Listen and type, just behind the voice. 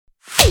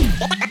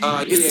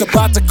It's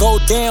about to go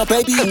down,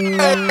 baby.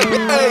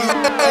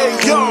 Hey,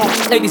 yo.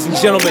 Ladies and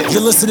gentlemen,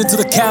 You're listening to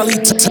the Cali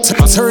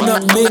Turn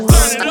Up Mix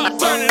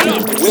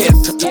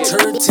with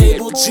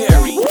Turntable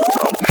Jerry.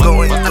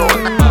 Going,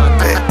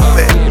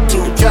 back to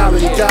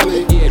Cali.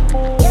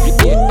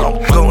 I'm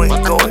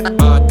going,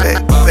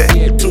 back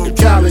to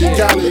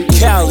Cali.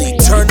 Cali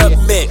Turn Up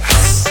Mix.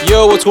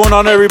 Yo, what's going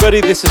on,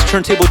 everybody? This is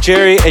Turntable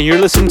Jerry, and you're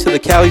listening to the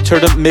Cali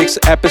Turn Up Mix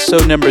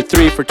episode number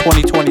 3 for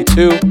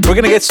 2022. We're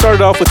gonna get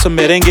started off with some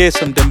merengue,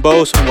 some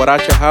dembow, some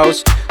guaracha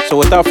house. So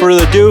without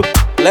further ado,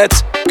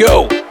 let's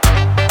go.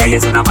 Ella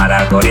es una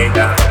mala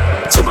coreta,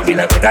 su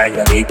mamila que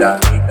calladita,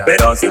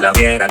 pero si la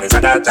viera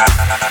desacata,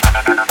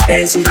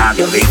 es una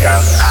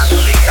violita.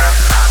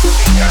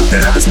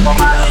 Pero su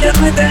mamá ella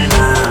no es de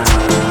nada,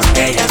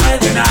 ella no es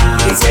de nada.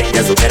 Y si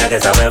ella supiera que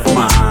sabe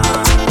fumar,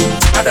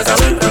 hasta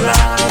sabe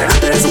enrolar.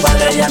 Delante de su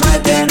padre ella no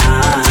es de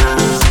nada,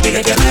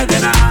 dije que no es de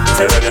nada.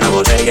 Se bebe una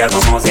botella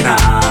como si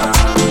nada,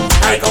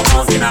 ay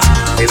como si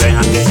nada. Si ven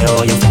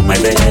aquello y un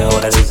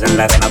fumeteo, le dicen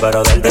la reina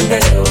pero del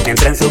teteo.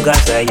 Entra en su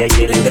casa y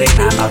allí le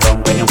entrena, no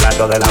rompe ni un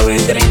plato de la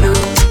vitrina.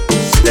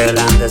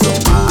 Delante de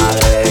su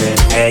madre,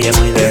 ella es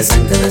muy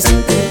decente,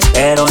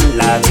 pero en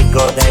la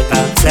discoteca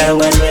se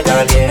vuelve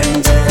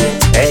caliente.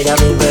 Ella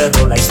vive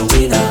rola y su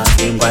vida,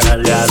 sin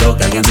pararle a lo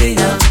que alguien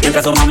diga.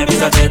 Mientras su mami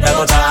piensa que está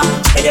agotada,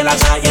 ella en la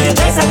calle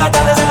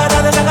desacata.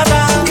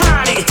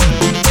 Cali,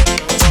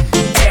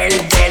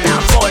 el de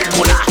la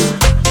fórmula,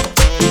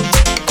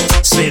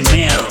 sin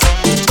miedo.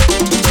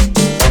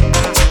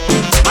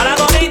 Mala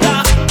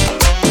bonita,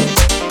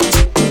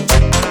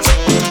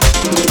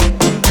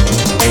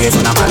 ella es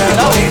una mala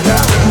bonita.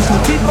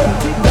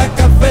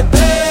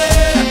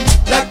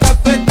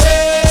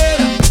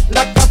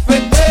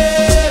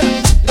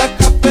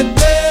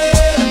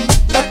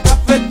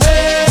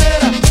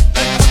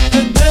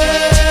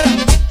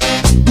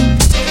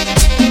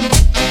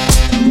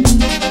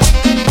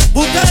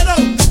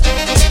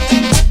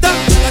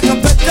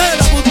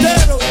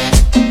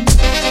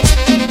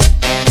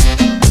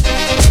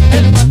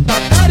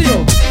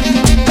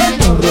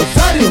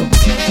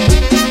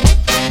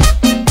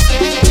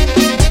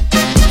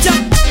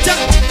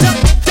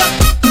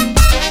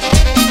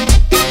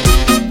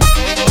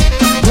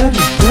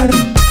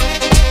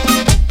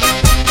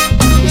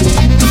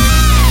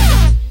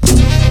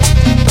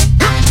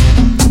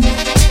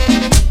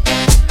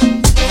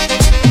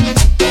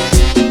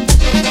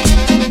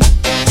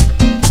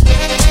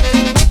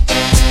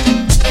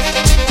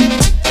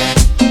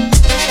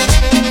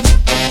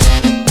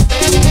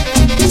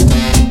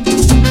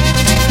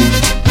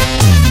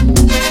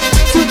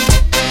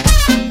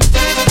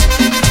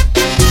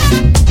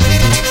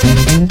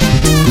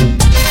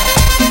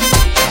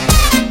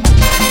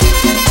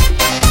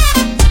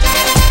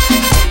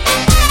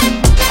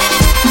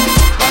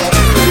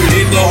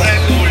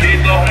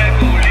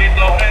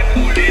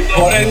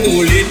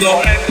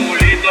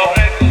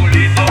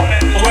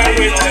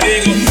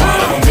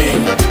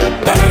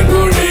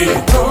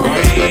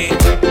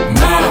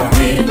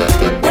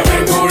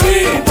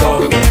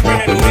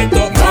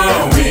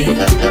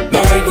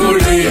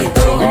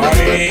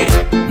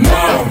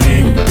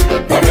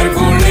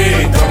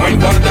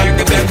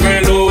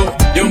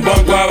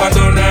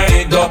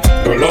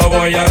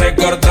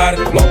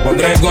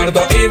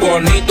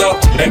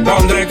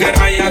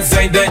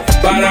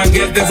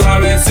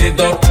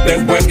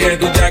 Después que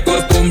tú te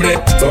acostumbres,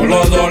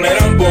 solo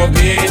dolerá un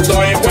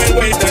poquito. Y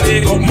vuelvo y te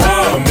digo,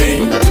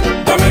 mami,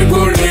 dame el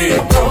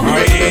culito.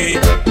 Ay,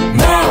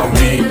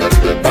 mami,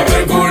 dame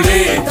el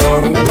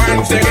culito.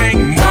 Once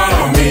again,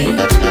 mami,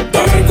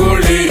 dame el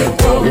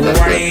culito.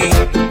 Ay,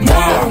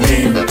 mami,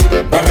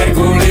 dame el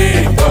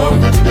culito.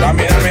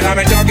 Dame,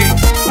 jockey,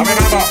 dame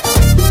mambo.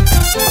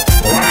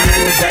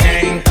 Once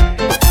again,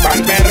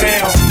 pa'l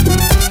perreo.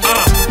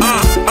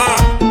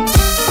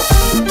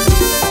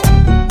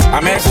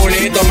 Dame el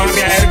culito,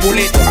 mami, a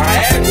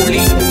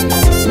Herculito.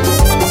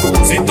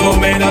 Si tú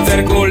me das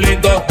el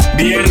culito,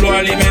 bien lo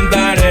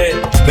alimentaré.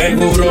 Te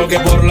juro que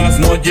por las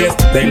noches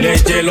de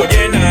leche lo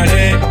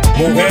llenaré.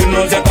 Mujer,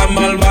 no sea tan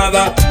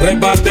malvada,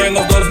 reparte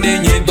los dos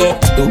niñitos.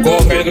 Tú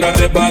coge el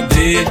grande pa'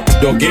 ti,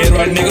 yo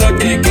quiero al negro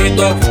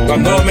chiquito.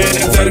 Cuando me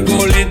des el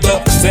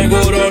culito,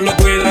 seguro lo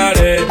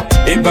cuidaré.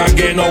 Y pa'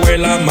 que no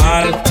huela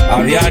mal,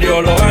 a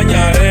diario lo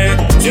bañaré.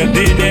 Si el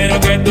dinero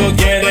que tú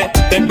quieres,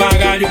 te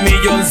pagaré 1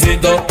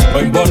 milloncito. No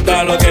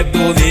importa lo que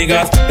tú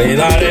digas, te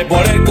daré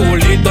por el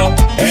culito.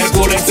 El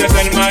culo es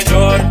el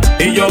mayor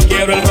y yo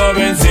quiero el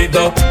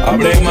jovencito.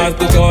 Abre más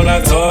tu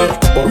corazón,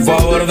 por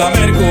favor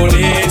dame el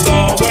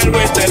culito. Vuelvo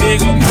y te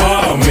digo,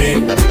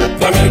 mami,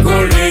 dame el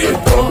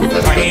culito.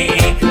 Ay,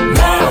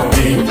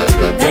 mami,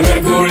 dame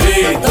el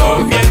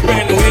culito. Bien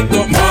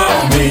peludito,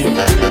 mami,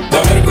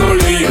 dame el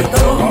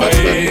culito.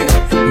 Ay,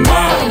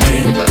 mami,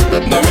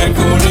 dame el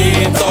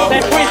culito.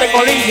 después de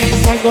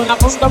colín, tengo una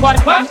punto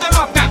 40,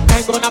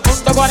 tengo una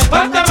punto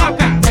 40,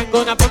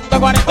 tengo una punto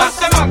 40,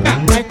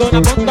 tengo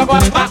una punto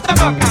 40,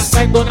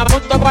 tengo una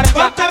punto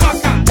 40,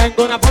 tengo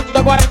una punto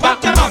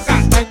 40,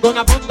 tengo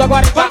una punto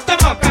 40,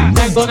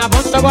 tengo una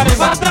punto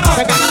 40, tengo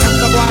una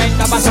punto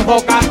 40, paso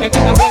sofocaste. En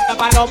esta vuelta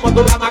palomo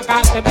tú la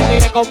macaste. Me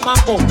tiré con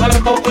mambo, pero es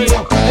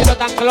conmigo. Ellos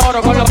tan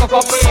cloro con los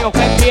cocos míos.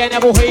 Que tiene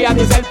bujía,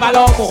 dice el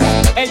palomo.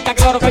 Él tan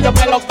cloro que yo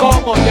me lo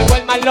como. Llegó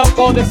el más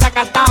loco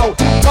desacatao.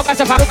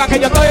 Póngase faruca que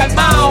yo estoy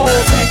armao.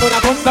 Tengo una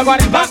punta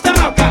 40.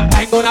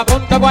 Tengo una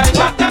punta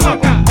 40.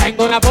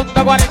 Tengo una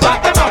punta 40.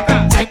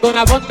 Tengo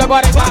una punta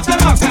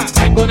 40.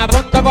 Tengo una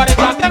punta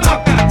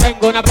 40.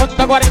 Tengo una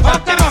punta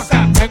 40.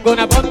 Tengo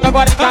una punta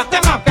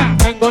 40.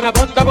 Tengo una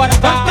punta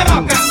 40.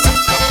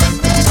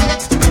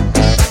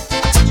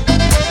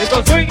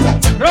 Esto soy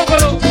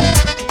rócolo.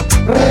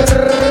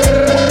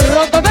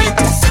 Rotote.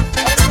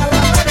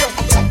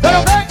 ¿Pero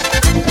qué?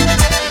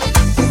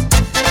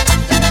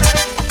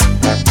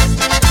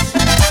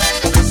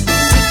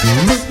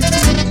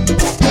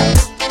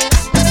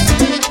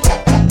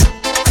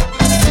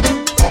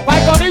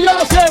 Paiconillo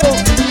los ciegos.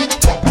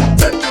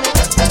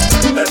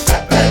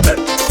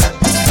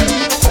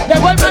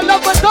 Llegó el más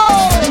loco en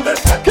todo.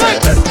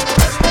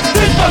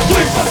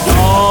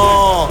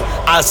 No,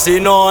 así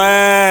no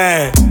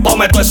es.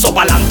 Ponme todo eso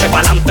pa'lante,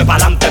 pa'lante,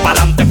 pa'lante,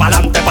 pa'lante,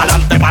 pa'lante,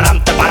 pa'lante,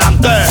 pa'lante,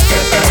 pa'lante.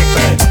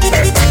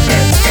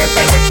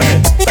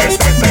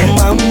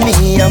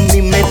 Mami, a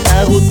mí me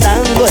está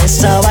gustando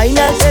esa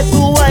vaina que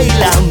tú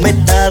bailas, me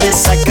está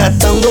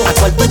desacatando. A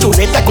cuarto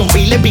chuleta con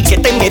pile,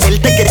 piquete y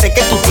mederte, que sé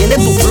que tú tienes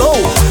tu flow.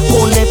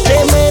 Con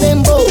este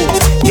merenbo,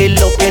 que es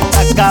lo que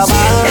está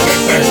acabando.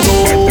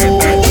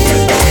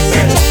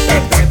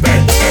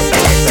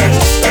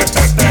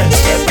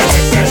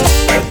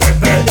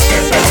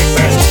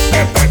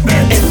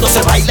 Esto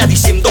se baila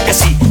diciendo que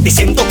sí,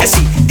 diciendo que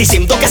sí,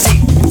 diciendo que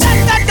sí.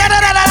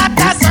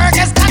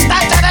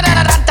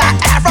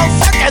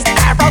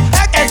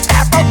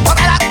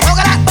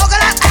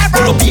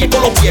 Con los pies,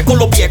 con los pies, con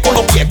los pies, con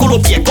los pies, con los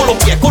pies, con los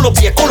pies, con los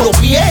pies, con los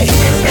pies.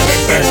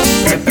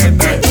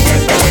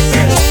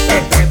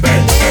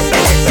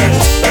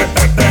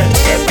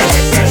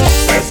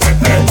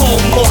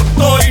 Como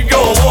estoy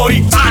yo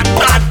voy,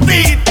 hasta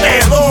ti te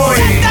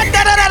doy.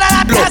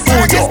 Lo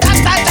tuyo,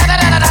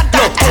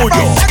 lo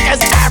tuyo.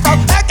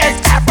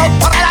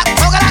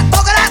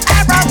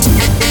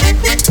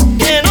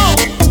 Que no.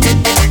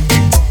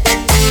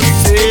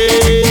 Sí,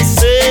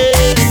 sí,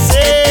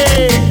 sí.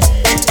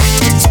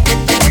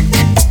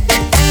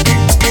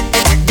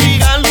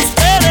 Díganlo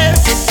ustedes.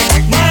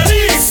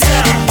 Malicia.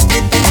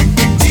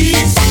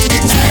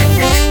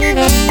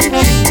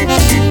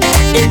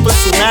 Esto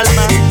es un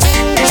alma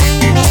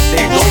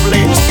de doble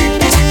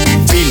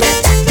filo.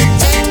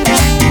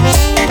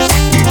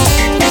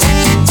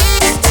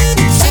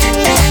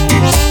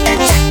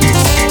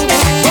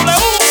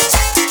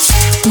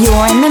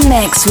 You're in the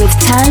mix with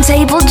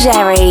Turntable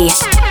Jerry.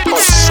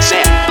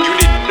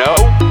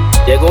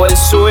 Llegó el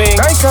swing.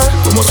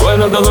 Como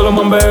suenan todos los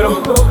bomberos.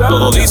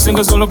 Todos dicen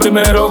que son los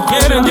primeros.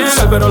 Quieren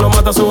llegar pero lo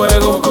mata su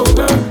ego.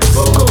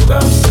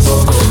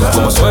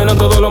 Como suenan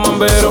todos los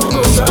bomberos.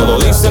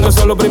 Todos dicen que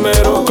son los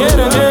primeros.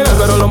 Quieren llegar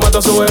pero lo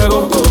mata su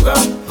ego.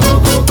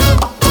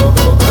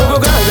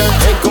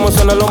 Es como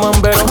suenan los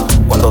mamberos.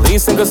 Cuando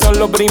dicen que son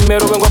los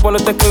primeros, vengo a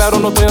ponerte claro,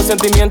 no estoy en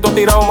sentimientos,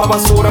 tirado más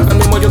basura que el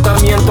mismo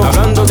ayuntamiento.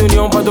 Hablando de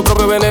unión para tu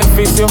propio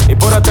beneficio. Y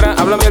por atrás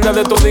habla mierda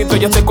de todito,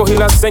 ya te cogí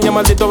la seña,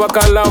 maldito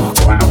bacalao.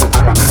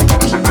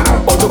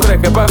 ¿O tú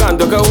crees que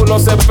pagando que uno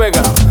se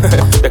pega?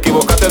 Te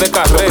equivocaste de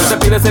carrera. Se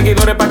pide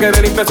seguidores para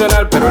querer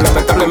impresionar, pero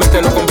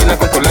lamentablemente no combina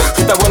con tu ley.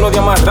 Si está bueno de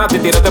amarrarte y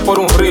tírate por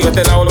un río.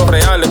 Este lado lo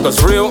real, esto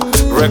es real.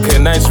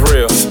 Recognize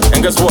real.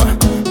 And guess what?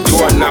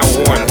 You are now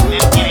one.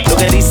 Lo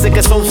que dice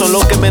que son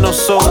los que menos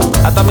son.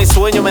 Hasta mi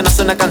sueño me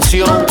nace una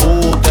canción.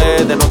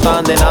 Ustedes no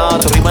están de nada.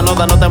 Tu rima no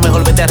da nota,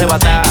 mejor vete a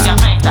arrebatar.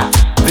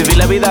 Vivir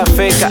la vida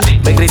feca.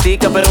 Me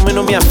critica pero a mí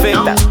no me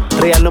afecta.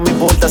 Real no me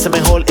importa, sé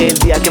mejor el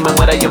día que me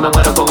muera. Yo me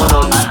muero con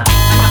honor.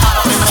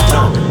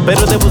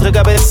 Pero te puse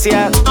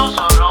cabecear.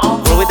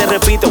 Bro, y te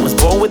repito, I was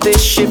born with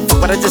this shit.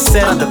 Para te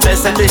ser, I'm the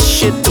best at this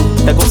shit too.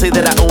 Te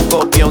consideras un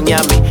copión y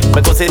a mí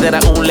me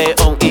consideras un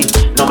león. Y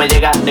no me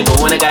llega ni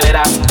con una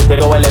escalera.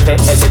 Llegó el F,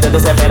 el que te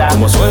desespera.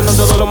 Como suenan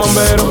todos los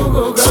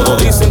bomberos.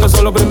 Todos dicen que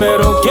son los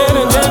primeros.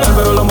 Quieren llegar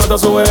pero lo mata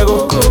su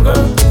ego.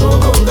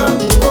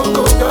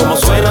 Como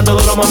suenan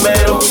todos los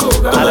bomberos.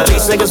 Ahora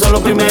dicen que son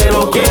los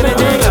primeros. Quieren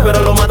llegar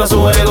pero lo mata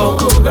su ego.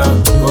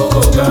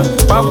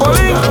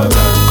 Papolín.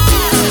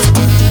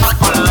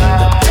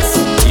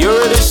 You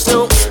ready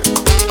to?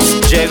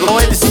 Llegó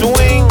el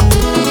swing.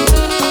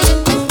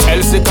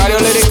 El sicario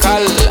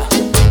lirical.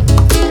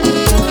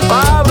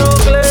 Pablo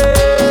Clay.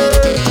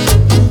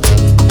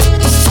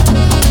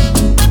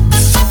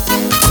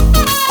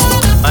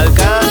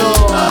 Alcano.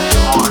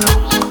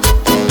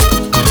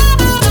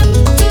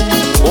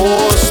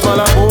 Voz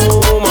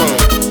Malabuma.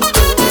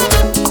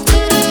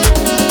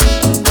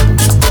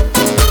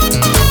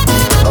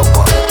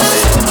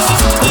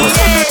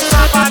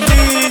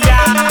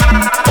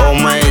 Oh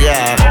my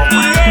God.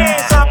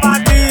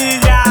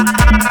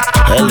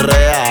 El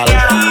real.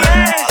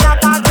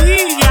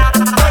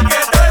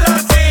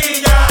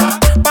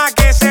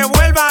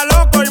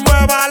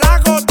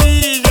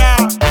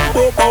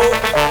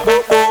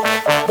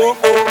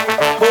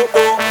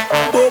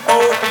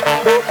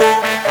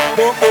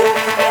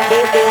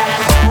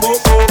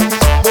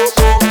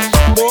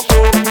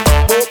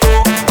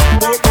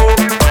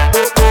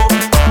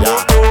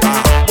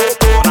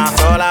 Una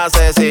sola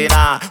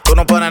asesina, tú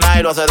no pones nada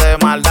y lo haces de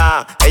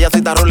maldad. Ella sí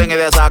está ruling y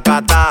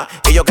desacata,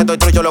 y yo que estoy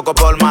trucho loco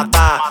por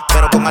matar.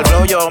 Pero con el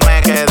flow yo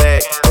me quedé,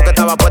 tú que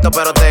estabas puesto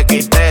pero te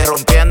quité,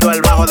 rompiendo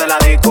el bajo de la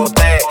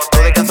discoteca. Tú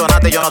di que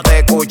sonaste y yo no te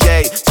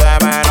escuché. Se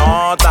me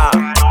nota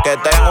que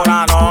tengo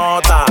una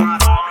nota,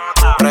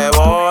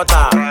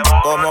 rebota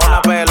como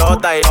una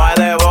pelota y no es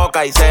de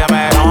boca. Y se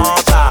me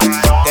nota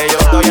que yo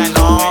estoy en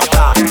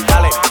nota,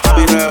 dale,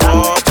 mami,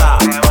 rebota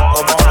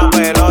como una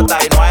pelota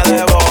y no es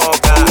de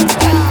boca.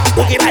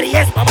 Cookie body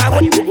yes, mama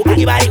good.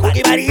 Cookie body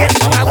yes,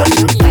 mama good.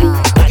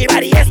 Cookie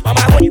body yes,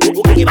 mama good.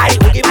 Cookie body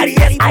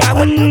yes, mama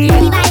good.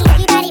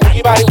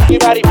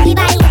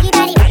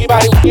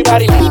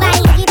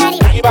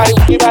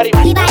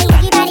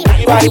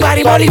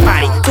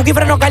 Chucky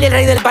freno Cali, el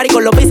rey del party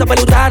con los pisos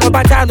peluchanos,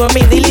 pachando en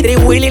mi delivery.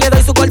 Willy le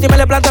doy su corte y me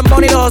le planto en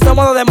money. Los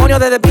somos dos demonios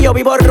desde pillo,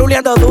 vivo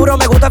ruleando duro.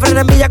 Me gusta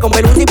frenar en villa con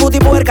peluci, puti,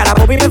 puerca. La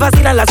popi me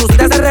fascinan, las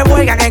sucitas se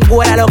revuelcan en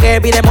cuera. Lo que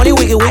pide Molly,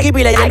 wiki, wiki,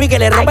 pile Jelby que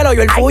le rompe el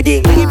hoyo el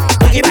Fuji.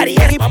 Wiki body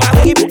yes, mama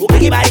wiki,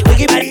 wiki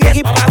body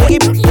yes, mama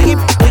wiki,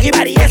 wiki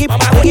body yes,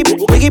 mama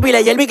wiki,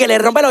 pile Jelby que le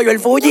rompe el hoyo el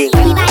Fuji.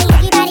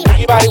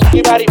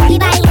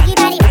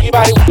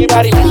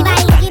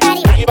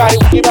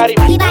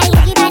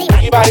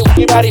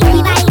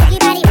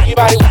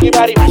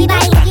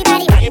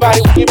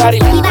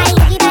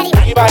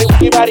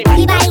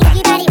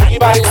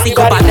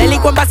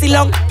 Psicopatelico en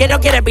vacilón, que no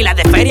quiere pilas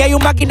de feria y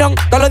un maquinón.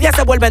 Todos los días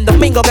se vuelven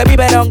domingo, que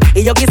viverón.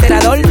 Y yo quisiera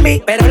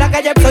dormir, pero en la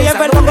calle soy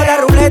enfermo con la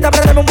ruleta,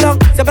 préndeme un blon.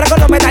 Siempre con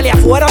los metales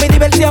afuera, mi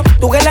diversión.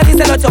 Tú que le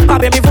dices los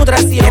papi, mi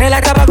frustración. Tiene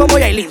la capa como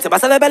Yailin, se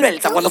pasa de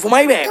perversa cuando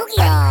fuma y ve.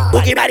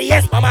 Cookie body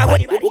yes, mama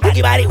good.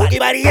 Cookie body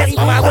yes,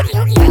 mama good.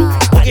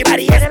 Cookie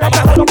body yes,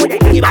 mama good.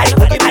 Cookie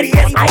body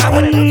yes, mama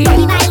good.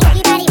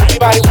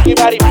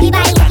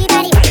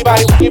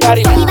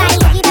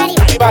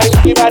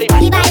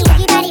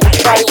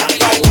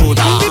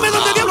 Dime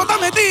dónde diablo está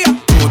metida.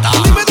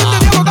 Dime dónde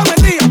diablo está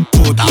metida.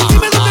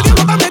 Dime dónde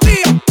diablo está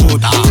metida.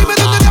 Dime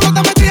dónde diablo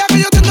está metida, que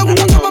yo te ando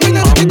buscando pa' mi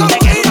nena todos los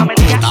días.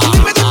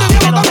 Dime dónde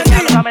diablo está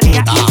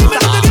metida. Dime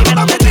dónde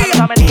diablo está metida.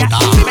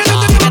 Dime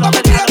dónde diablo está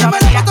metida, que me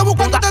la paso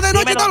buscándote de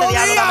noche todos los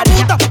días.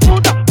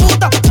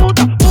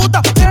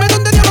 Puta. Dime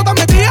dónde diablo está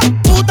metida.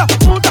 Puta.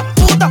 Dime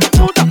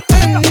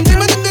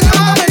dónde diablo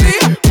está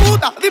metida.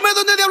 Puta. Dime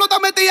dónde diablo está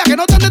metida, que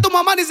no están de tu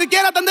mamá, ni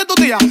siquiera están de tu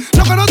tía.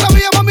 Lo que no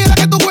sabía, mami, era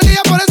que tú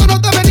huelías, por eso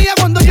no te venía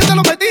cuando yo te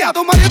lo metía.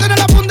 Tu marido tiene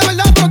la funda,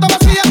 ¿verdad? Pero está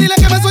vacía. Dile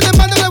que me sueñe en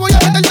banda, le voy a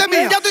meterte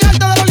mía. Ya estoy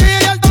harta de los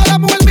líos y harta de la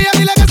mujer mía.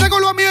 Dile que se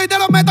con lo mío y te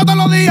lo meto todos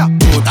los días.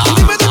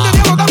 Dime dónde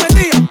diablo está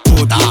metida.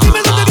 Dime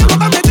dónde diablo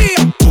está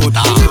metida.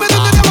 Dime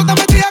dónde diablo está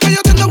metida, que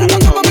yo te ando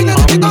buscando pa' mi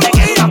nena todos los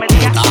días. Dime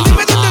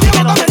dónde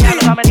diablo está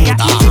metida.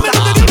 Dime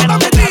dónde diablo está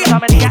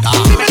metida.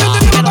 Dime dónde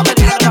diablo está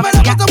metida, que me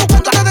la paso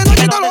buscándote de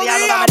noche todos los días.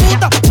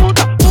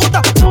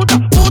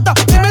 Puta.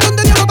 Dime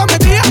dónde diablo está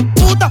metida.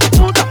 Puta.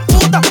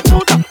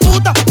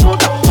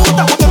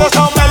 Ustedes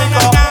son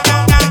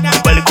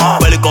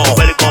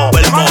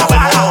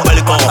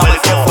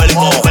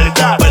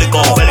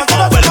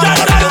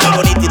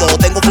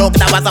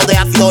pasado de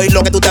ácido y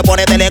lo que tú te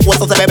pones de lengua,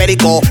 eso se ve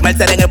verico.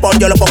 Mercedes en el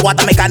pollo, lo pongo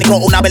hasta mecánico.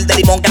 Una verde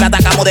limón que la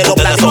atacamos de los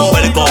clásicos.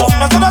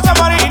 Nosotros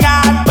somos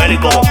original.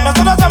 Perico.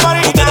 Nosotros somos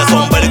original. Ustedes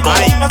son perico.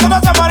 Nosotros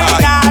somos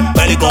original.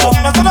 Perico.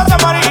 Nosotros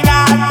somos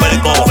original.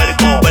 Perico.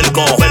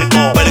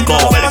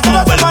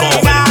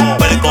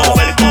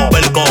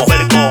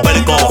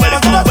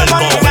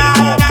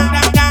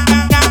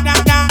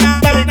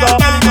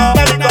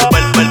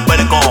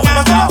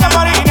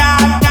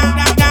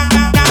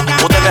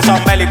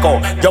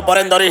 Yo por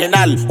ende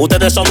original,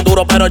 ustedes son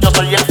duros pero yo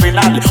soy el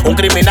final. Un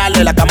criminal,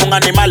 de la cama un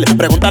animal.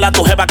 Pregúntale a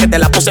tu jefa que te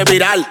la puse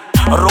viral.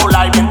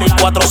 Rula y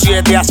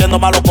 24/7, haciendo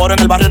malos coros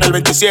en el barrio en el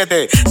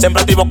 27.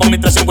 Siempre activo con mi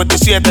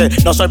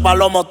 357. No soy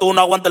palomo, tú no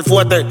aguantas el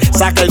fuerte.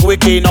 Saca el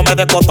wiki y no me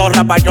des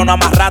cotorra, pa' yo no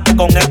amarrate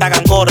con esta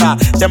gangorra.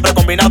 Siempre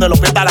combinado de los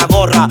pies a la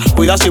gorra.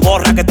 Cuidado si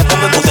borra que te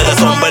pongo en tu. Ustedes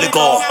son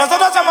bélicos.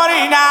 Nosotros somos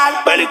original.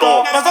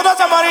 Bélico. Nosotros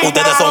somos original.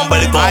 Ustedes son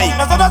bélicos.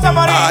 Nosotros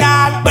somos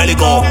original.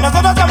 Bélico.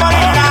 Nosotros somos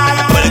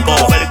original. Bélico.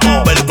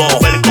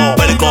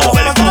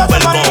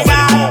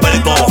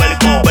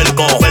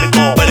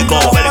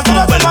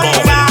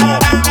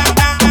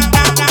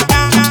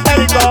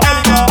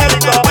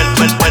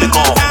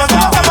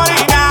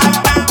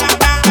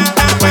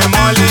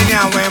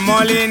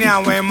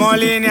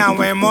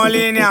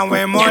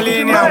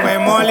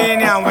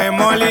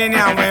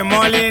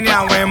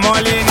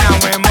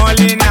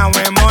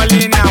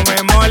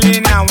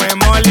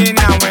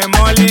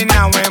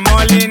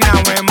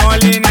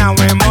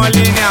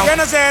 Yo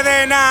no sé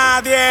de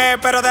nadie,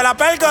 pero de la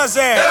perco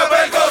sé.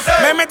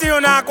 Me metí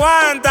una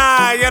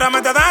cuanta y ahora me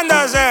está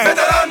dándose.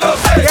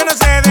 Yo no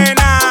sé de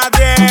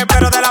nadie,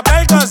 pero de la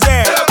perco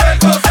sé.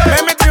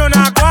 Me metí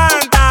una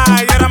cuanta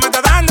y ahora me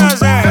está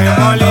dándose.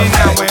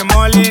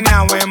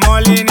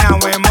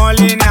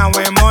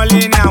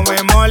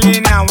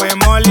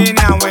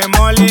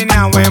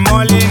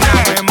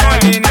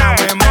 Molina.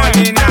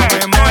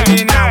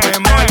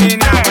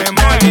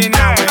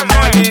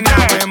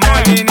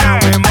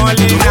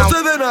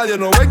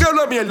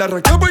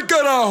 arranqué por el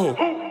carajo.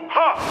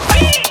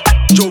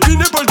 Yo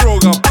vine por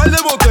droga, par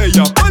de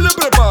botellas, par de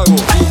prepago.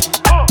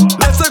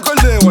 Le saco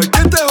el dedo, el que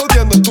esté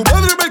jodiendo, en tu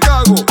madre me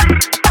cago.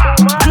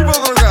 Vivo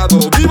drogado,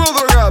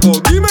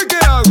 dime qué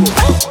hago.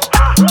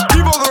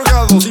 Vivo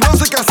drogado, si no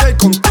sé qué hacer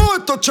con todos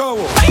estos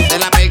chavos. De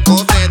la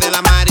Percocé, de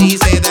la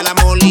Marice, de la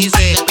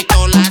Molice, de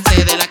pistola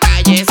C, de la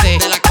calle C,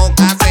 de la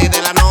coca C,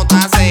 de la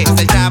nota C,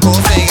 hasta el chavo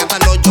C, hasta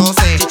los yo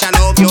sé, chicha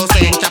lo vio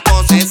sé, muchas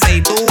poses sé,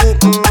 y tú,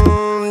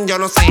 yo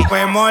no sé.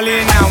 We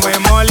Molina, we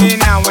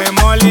Molina, we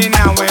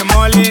Molina, we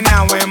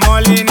Molina, we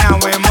Molina,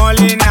 we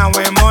Molina,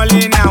 we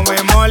Molina, we Molina,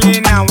 we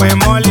Molina, we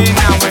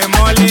Molina, we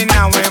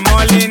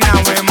Molina,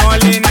 we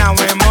Molina,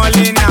 we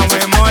Molina, we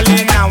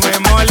Molina, we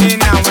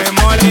Molina, we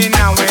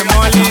Molina, we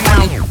Molina.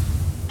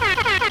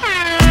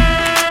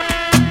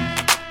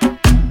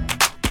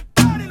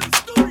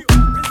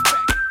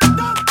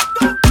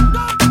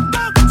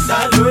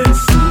 Salió el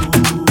sol,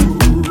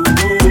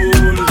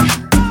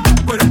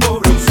 cuerpo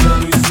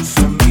bronceado y sus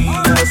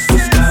amigas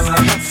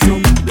buscaban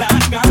acción. La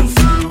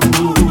canción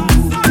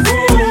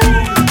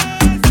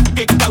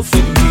que causa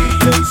en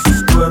ella y sus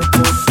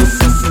cuerpos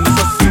esa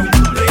sensación.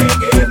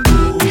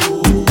 Reggaetón,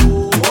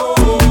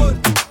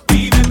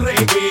 vive el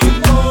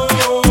reggaetón.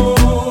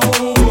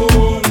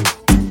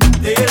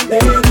 Del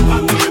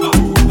dedo,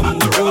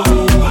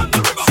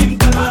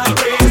 sienta la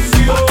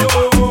presión.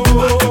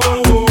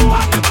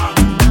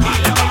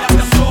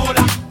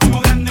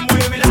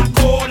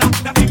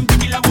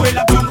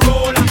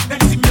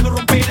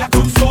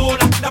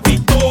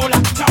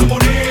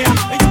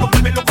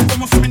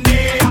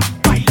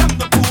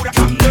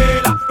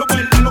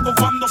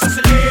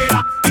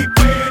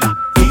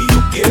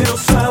 Quiero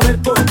saber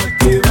cómo es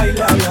que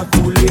baila la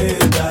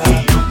Julieta.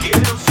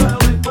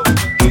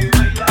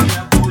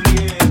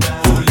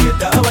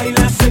 Julieta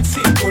baila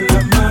sexy con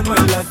la mano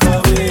en la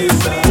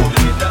cabeza.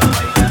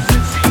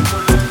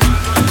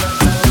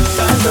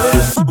 Salió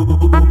el sol.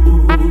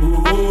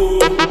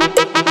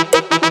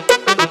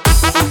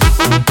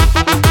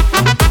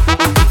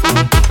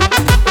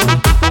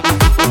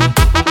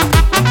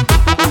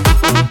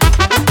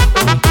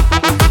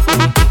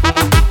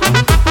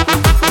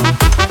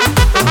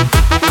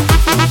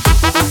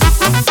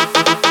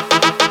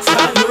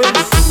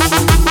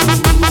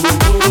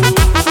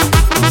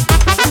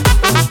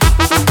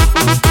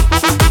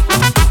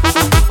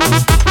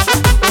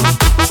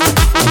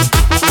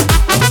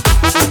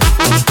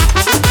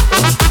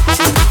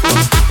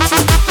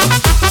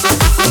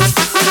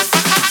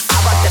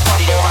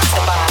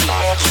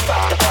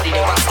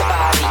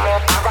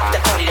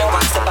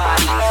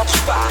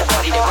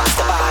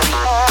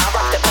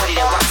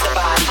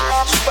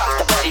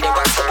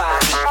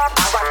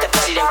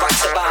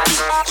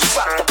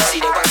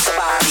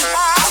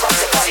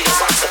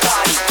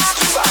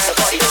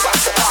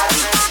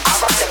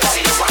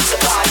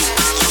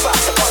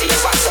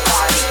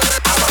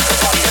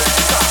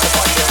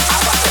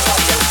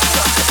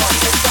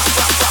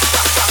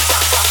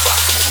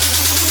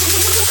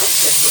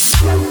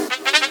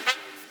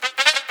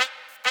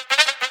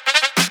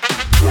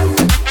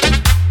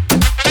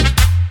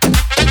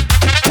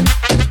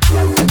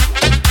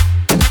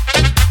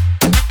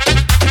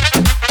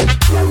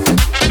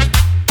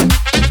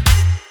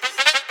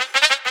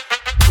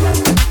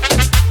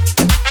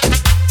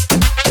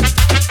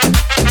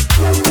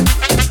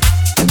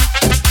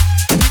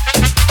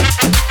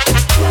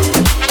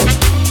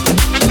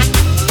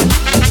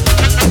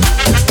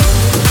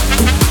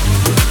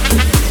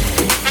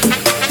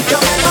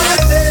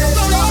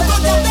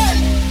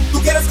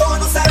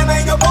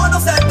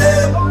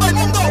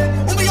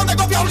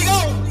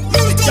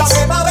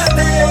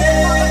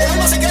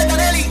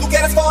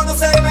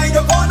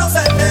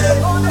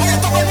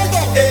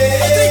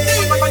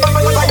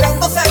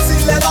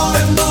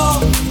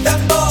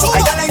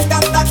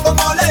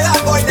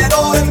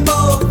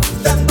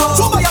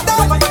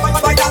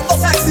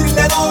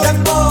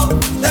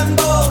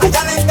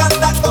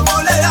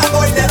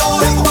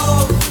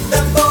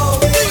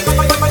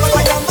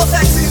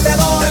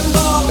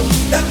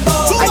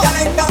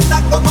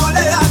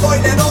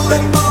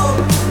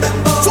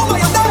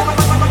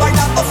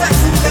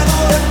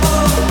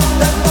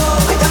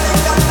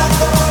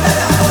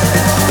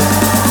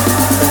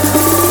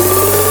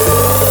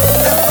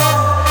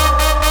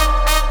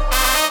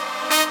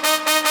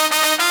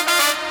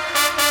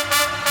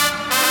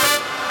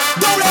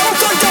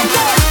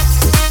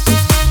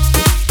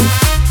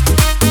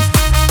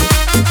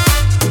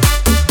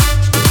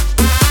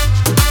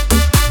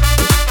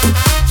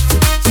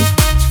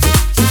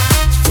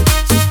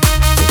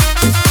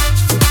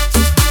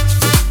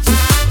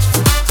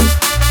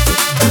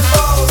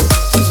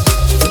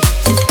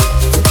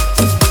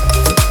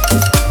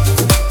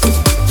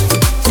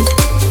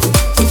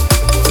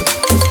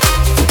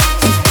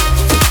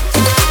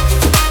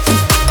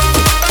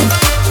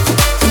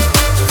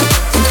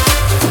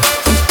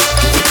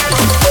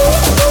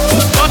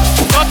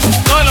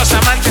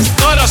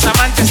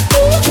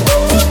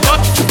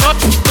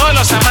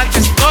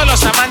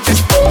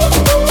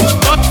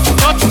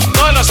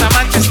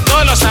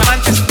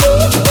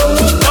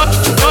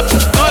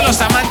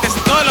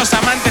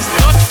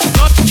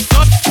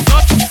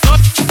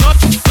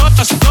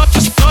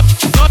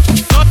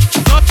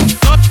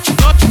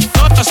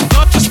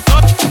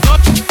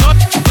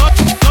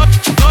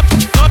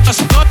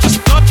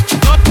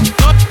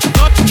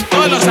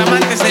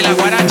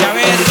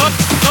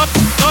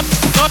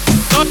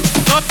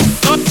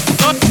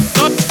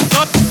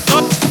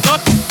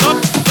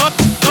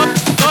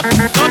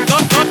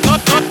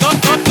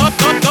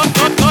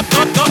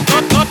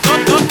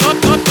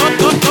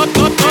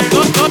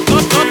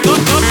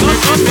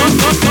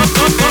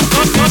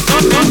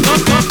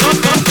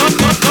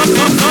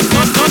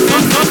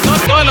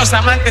 sus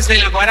amantes se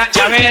la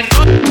guaracha. A ver.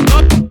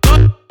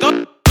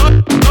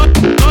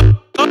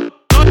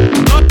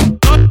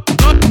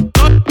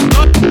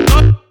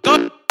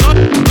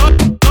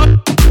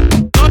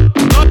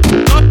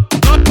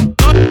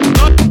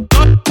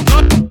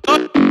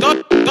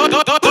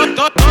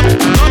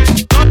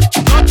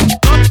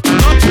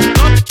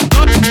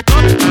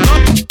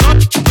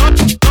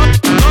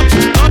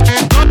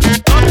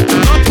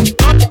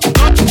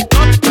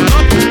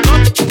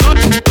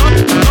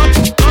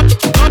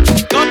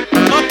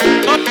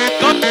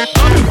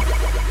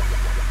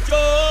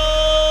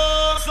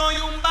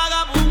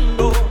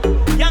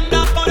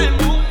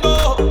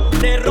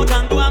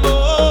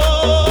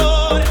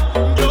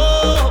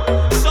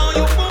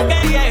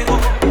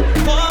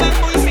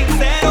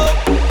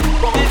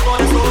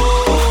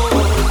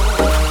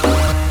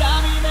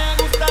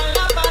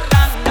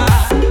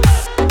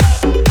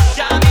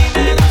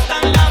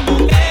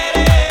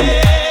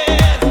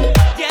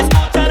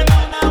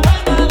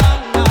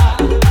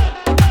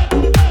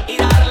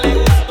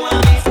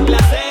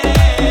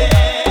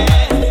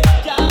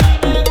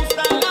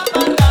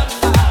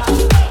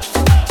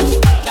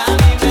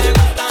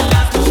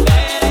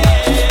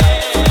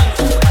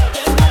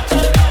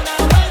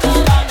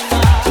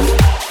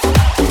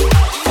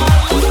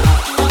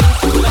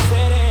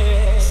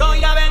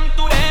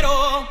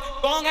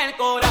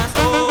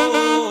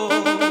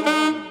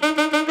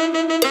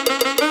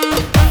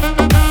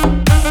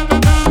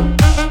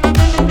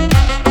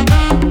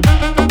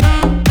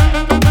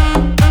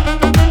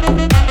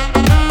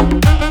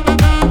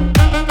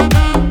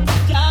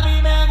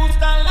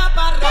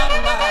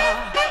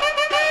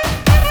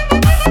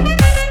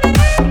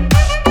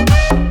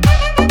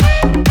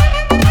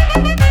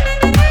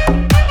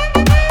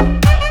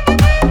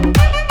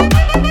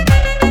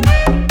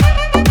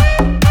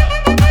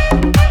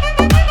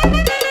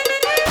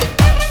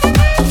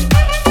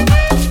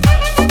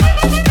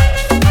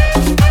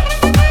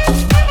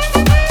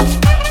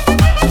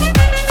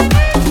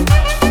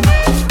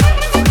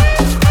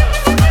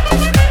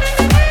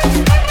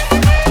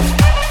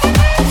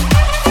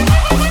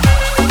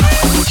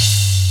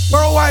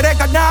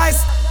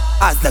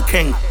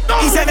 King.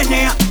 Y se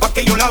menea pa'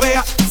 que yo la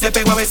vea. Se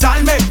pegó a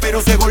besarme,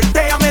 pero se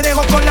voltea. Me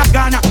dejó con las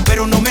ganas,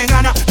 pero no me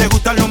gana. Le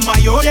gustan los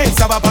mayores,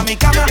 esa va pa' mi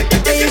cama.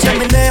 Y se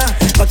menea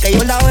pa' que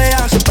yo la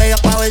vea. Se pega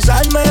pa'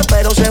 besarme,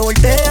 pero se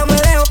voltea. Me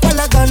dejo con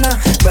las ganas,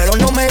 pero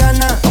no me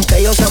gana.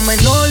 Aunque yo sea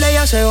menor,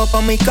 ella se va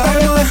pa' mi cama.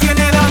 Pero me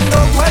tiene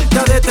dando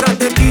vueltas detrás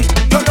de ti.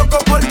 Yo loco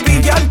por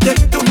pillarte,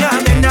 tú una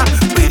nena.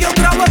 Pide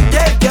otra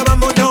botella,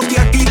 vámonos de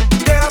aquí.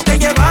 Déjate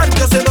llevar,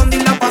 yo sé dónde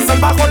ir la pasar.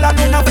 Bajo la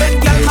luna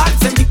frente al mar,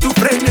 sentí tu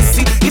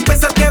frenesí. Y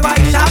pensar que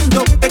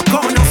bailando te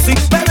conocí.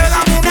 Bebé,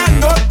 dame una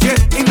noche,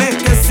 dime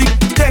que sí.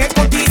 Deje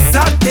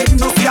cotizarte,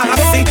 no seas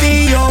así.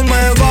 Y yo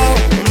me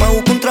voy, me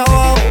busco un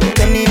trabajo.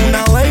 Tenía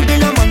una baby y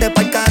la mandé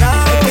pa'l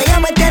carajo. Que ella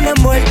me tiene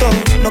muerto,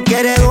 no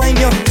quiere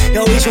dueño.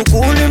 Yo vi su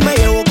culo y me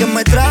llevo quien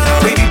me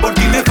trajo. Baby, por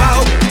ti me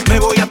bajo, me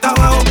voy hasta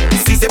abajo.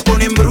 Si se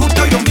ponen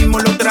brutos, yo mismo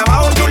los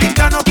trabajo.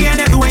 Yolita no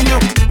tiene dueño,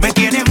 me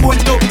tiene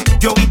envuelto.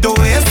 Yo quito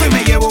eso y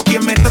me llevo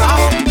quien me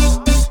trajo.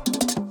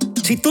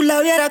 Si tú la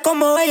vieras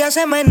como ella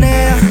se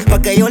menea,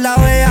 pa' que yo la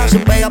vea, se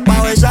pega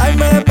pa'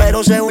 besarme,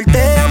 pero se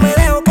voltea, me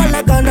dejo con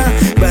la gana,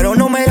 pero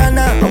no me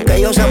gana,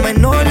 aunque yo sea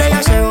menor,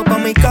 ella se va pa'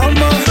 mi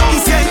cama. Y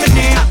se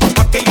menea,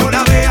 pa' que yo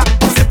la vea,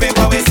 se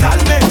pega a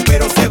besarme,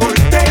 pero se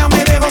voltea,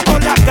 me dejo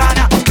con la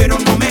gana, pero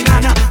no me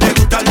gana, le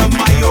gustan los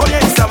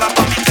mayores, esa va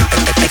pa' mi cama.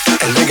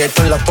 El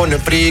reggaetón la pone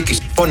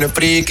frikis, pone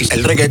frikis.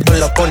 El reggaetón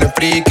la pone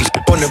frikis,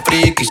 pone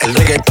frikis. El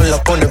reggaetón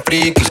la pone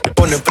frikis,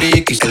 pone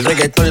frikis. El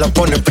reggaetón la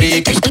pone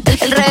frikis.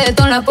 El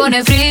reggaetón la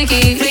pone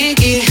friki,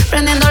 friki.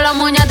 Prendiendo las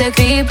moñas de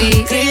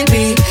creepy,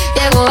 creepy.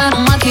 Llegó en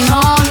un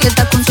maquinón y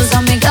está con sus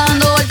amigas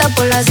dando vueltas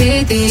por la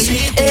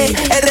city.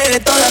 El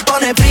reggaetón la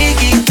pone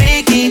friki,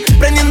 friki.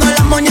 Prendiendo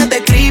las moñas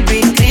de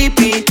creepy,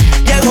 creepy.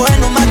 Llegó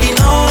en un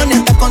maquinón y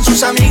está con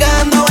sus amigas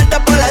dando vueltas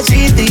por la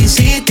city,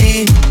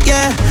 city.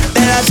 Yeah,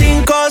 de las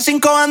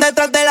 5 van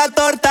detrás de la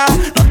torta.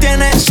 No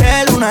tiene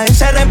cel, una vez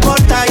se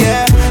reporta,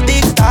 yeah.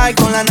 Tic-tac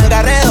con la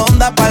nalga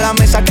redonda. Pa' la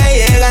mesa que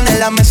llegan, en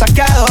las mesas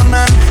que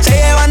adornan. Se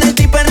llevan el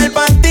tipo en el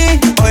panty.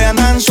 Hoy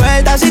andan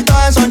sueltas y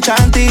todas son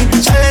chanty.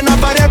 Salen a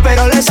parir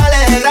pero le sale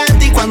de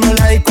granty. Cuando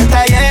la disco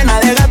está llena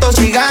de gatos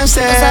y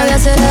gánster. No sabía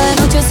si era de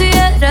noche o si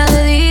era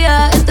de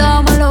día.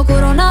 Estaba más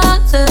locuro, nada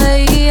se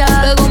veía.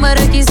 Luego me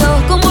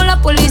requisó como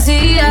la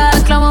policía.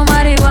 Clamo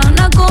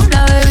marihuana con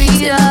la bebida.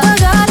 Si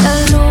apaga la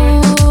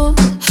luz,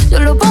 yo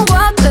lo pongo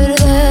a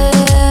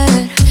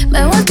perder.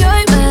 Me volteó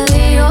y me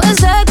dijo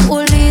ese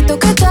culito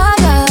que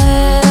talla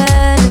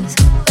es.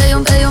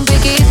 Pedí un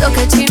piquito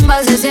que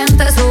chimba se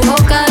siente su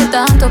boca. De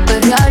tanto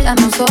perrear ya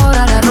no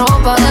sobra la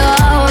ropa.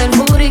 Debajo del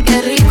booty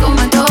que rico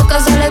me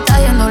toca. Se le está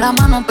yendo la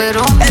mano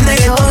pero el me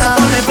reggaetón toca. la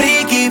pone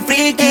friki,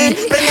 friki.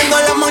 Prendiendo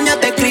las moñas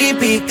de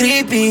creepy,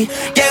 creepy.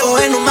 Llegó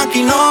en un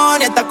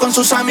maquinón y está con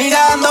sus amigas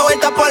dando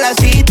vueltas por la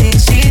city,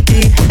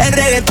 city. El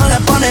reggaetón la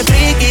pone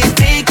friki,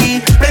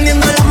 friki.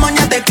 Prendiendo las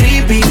moñas de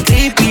creepy,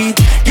 creepy.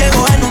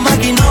 Llegó en un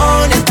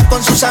maquinón y está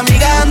con sus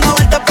amigas dando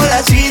vueltas por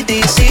la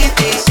city,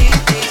 city, city.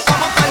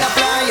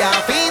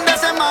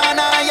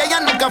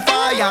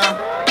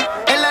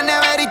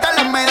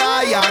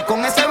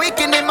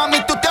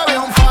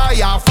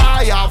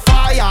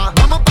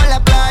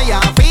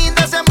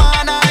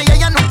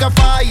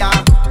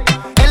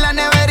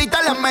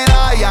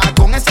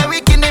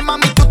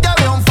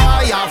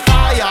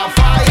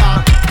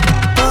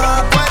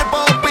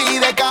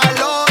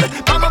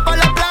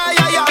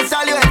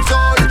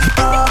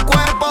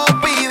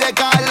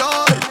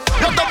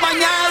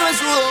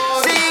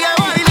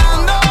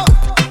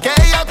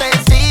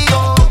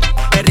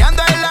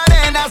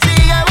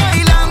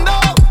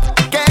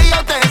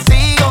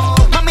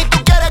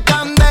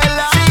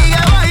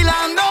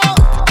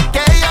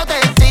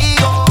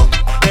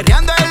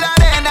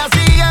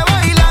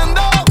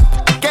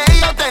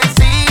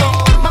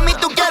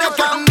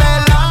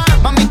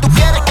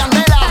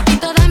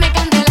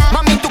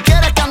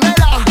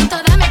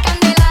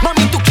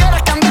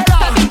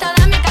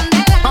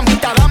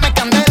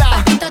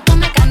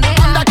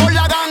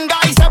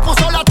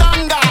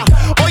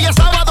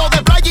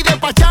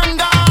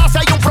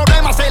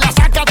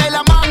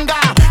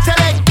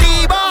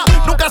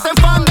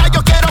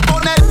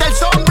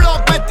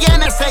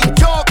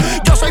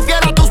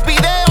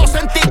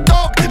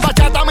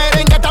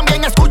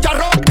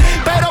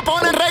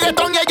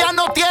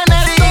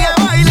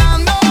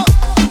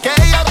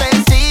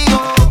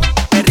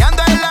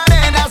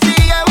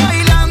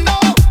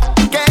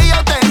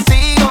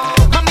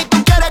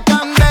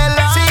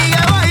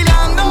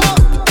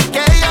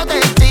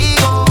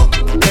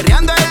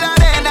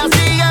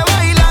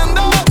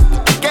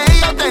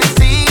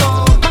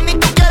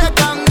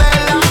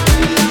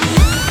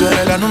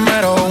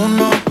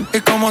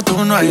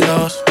 hay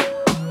dos.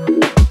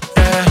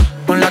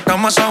 Con la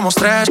cama somos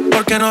tres,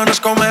 porque no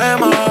nos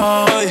comemos.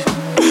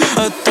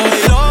 Estoy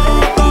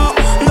loco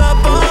de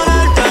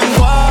ponerte en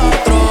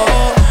cuatro.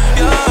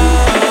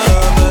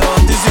 Pero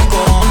a ti sin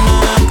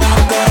cojones que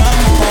nos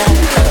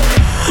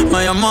queremos.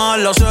 Me llamas a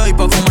las 6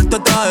 pa' comerte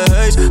traje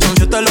Haze. Son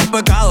 7 los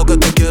pecados que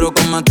te quiero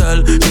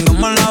cometer.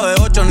 Chingamos en la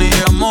B8 ni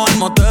llegamos al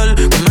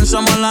motel.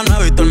 Comenzamos a las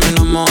 9 y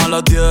terminamos a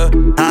las 10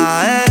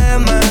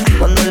 AM,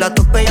 cuando la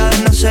tope ya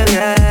no se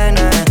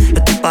viene. Yo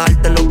estoy pa'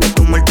 darte lo que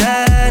tú me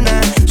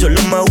ordenes.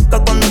 Solo me busca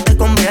cuando te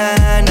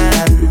conviene.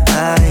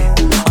 Ay.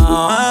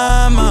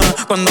 AM,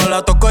 cuando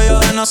la toco ya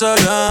de no se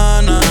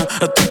viene.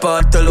 Estoy pa'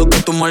 darte lo que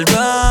tú me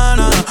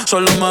ordenes.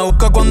 Solo me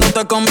busca cuando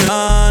te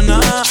conviene.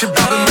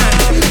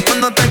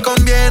 Cuando te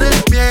conviene,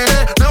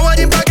 viene. No voy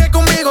a ir pa' que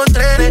conmigo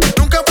entrene.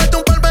 Nunca falta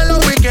un polvo en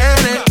los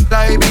weekends. La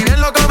baby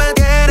bien loco me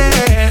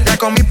tiene. Ya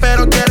comí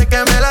pero quiere que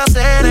me la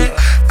cene.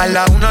 A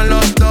la 1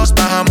 los dos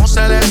bajamos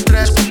el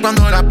estrés.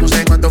 Cuando la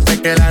puse, cuando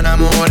fue que la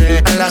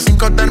enamoré. A las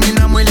 5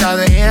 terminamos y la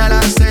dejé a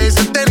las 6.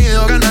 He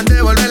tenido ganas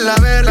de volverla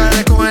a ver. La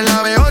recojo en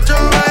la B8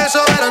 a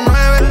eso de las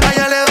 9.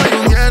 Allá le doy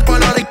un 10 por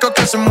lo rico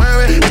que se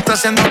mueve. Está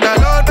haciendo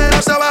calor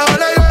pero se abajo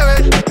la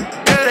llueve.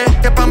 Quiere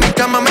que pa' mi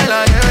cama me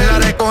la lleve. La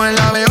recojo en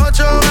la B8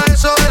 a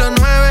eso de las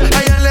 9.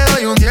 Allá le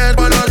doy un 10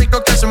 por lo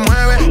rico que se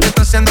mueve.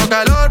 Está haciendo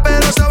calor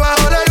pero se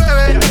abajo la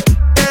llueve.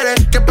 Quiere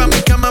que pa'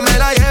 mi cama me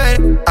la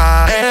lleve.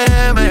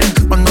 AM,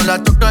 cuando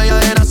la toca ya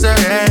de no se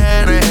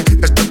viene.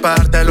 Esto es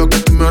parte de lo que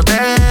tú me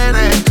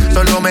ordenes.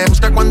 Solo me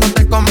busca cuando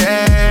te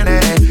conviene.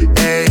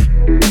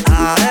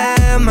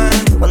 AM,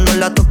 cuando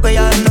la tope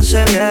ya no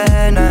se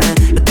viene.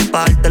 Yo estoy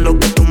pa' darte lo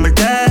que tú me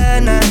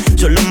ordenes.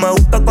 Solo me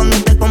busca cuando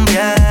te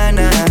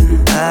conviene.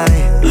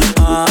 Ay.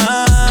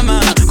 AM,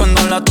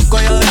 cuando la toco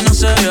ya de no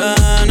se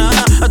viene.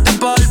 Estoy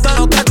pa' darte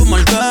lo que tú me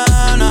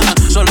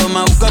ordenes. Solo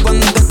me busca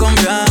cuando te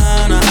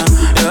conviene.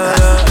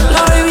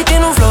 La baby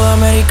tiene un flow de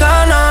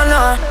americana,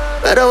 nah.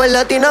 Pero es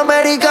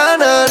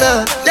latinoamericana,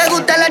 nah. Le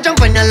gusta la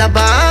champaña en las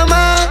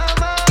Bahamas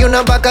y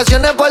unas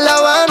vacaciones por La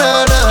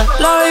Habana, nah.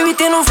 La baby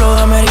tiene un flow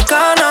de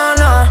americana,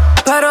 nah.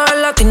 Pero es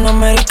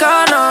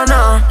latinoamericana,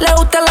 nah. Le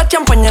gusta la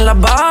champaña en las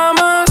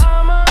Bahamas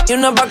y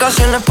unas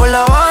vacaciones por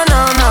La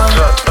Habana, nah.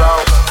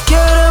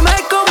 Quiéreme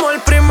como el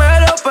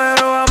primero,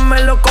 pero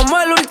hámelo como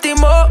el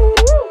último.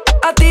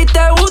 A ti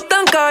te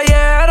gustan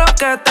callejeros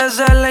que te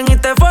celen y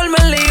te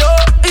formen lío.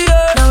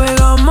 Yeah.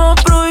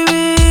 Navegamos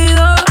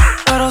prohibido,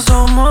 pero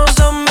somos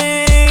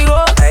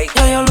amigos.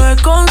 Ya yo lo he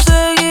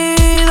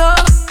conseguido,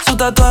 su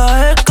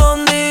tatuaje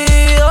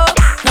escondido.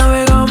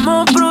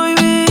 Navegamos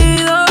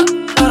prohibido,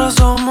 pero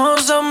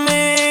somos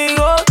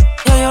amigos.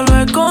 Ya yo lo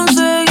he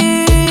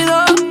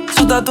conseguido,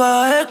 su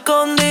tatuaje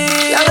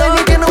escondido. La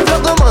baby tiene un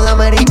flow como de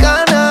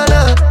americana,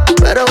 nah.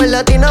 Pero es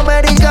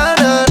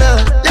latinoamericana, nah.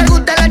 Le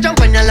gusta la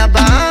champaña en las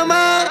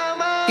Bahamas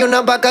y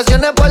unas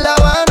vacaciones por La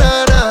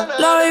Habana, nah.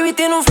 La baby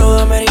tiene un flow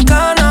de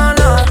americana,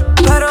 nah.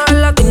 Pero es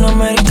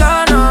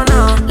latinoamericana,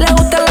 nah. Le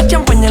gusta la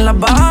champaña en las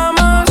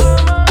Bahamas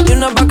y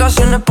unas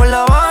vacaciones por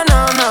La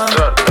Habana, nah.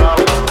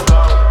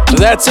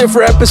 That's it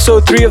for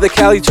episode 3 of the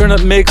Cali Turn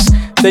Up Mix.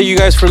 Thank you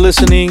guys for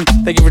listening.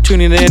 Thank you for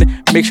tuning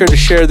in. Make sure to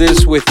share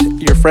this with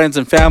your friends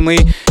and family.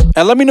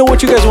 And let me know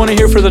what you guys want to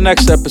hear for the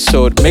next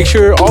episode. Make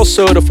sure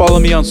also to follow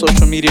me on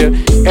social media.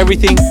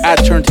 Everything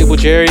at Turntable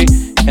Jerry.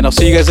 And I'll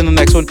see you guys in the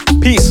next one.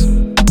 Peace.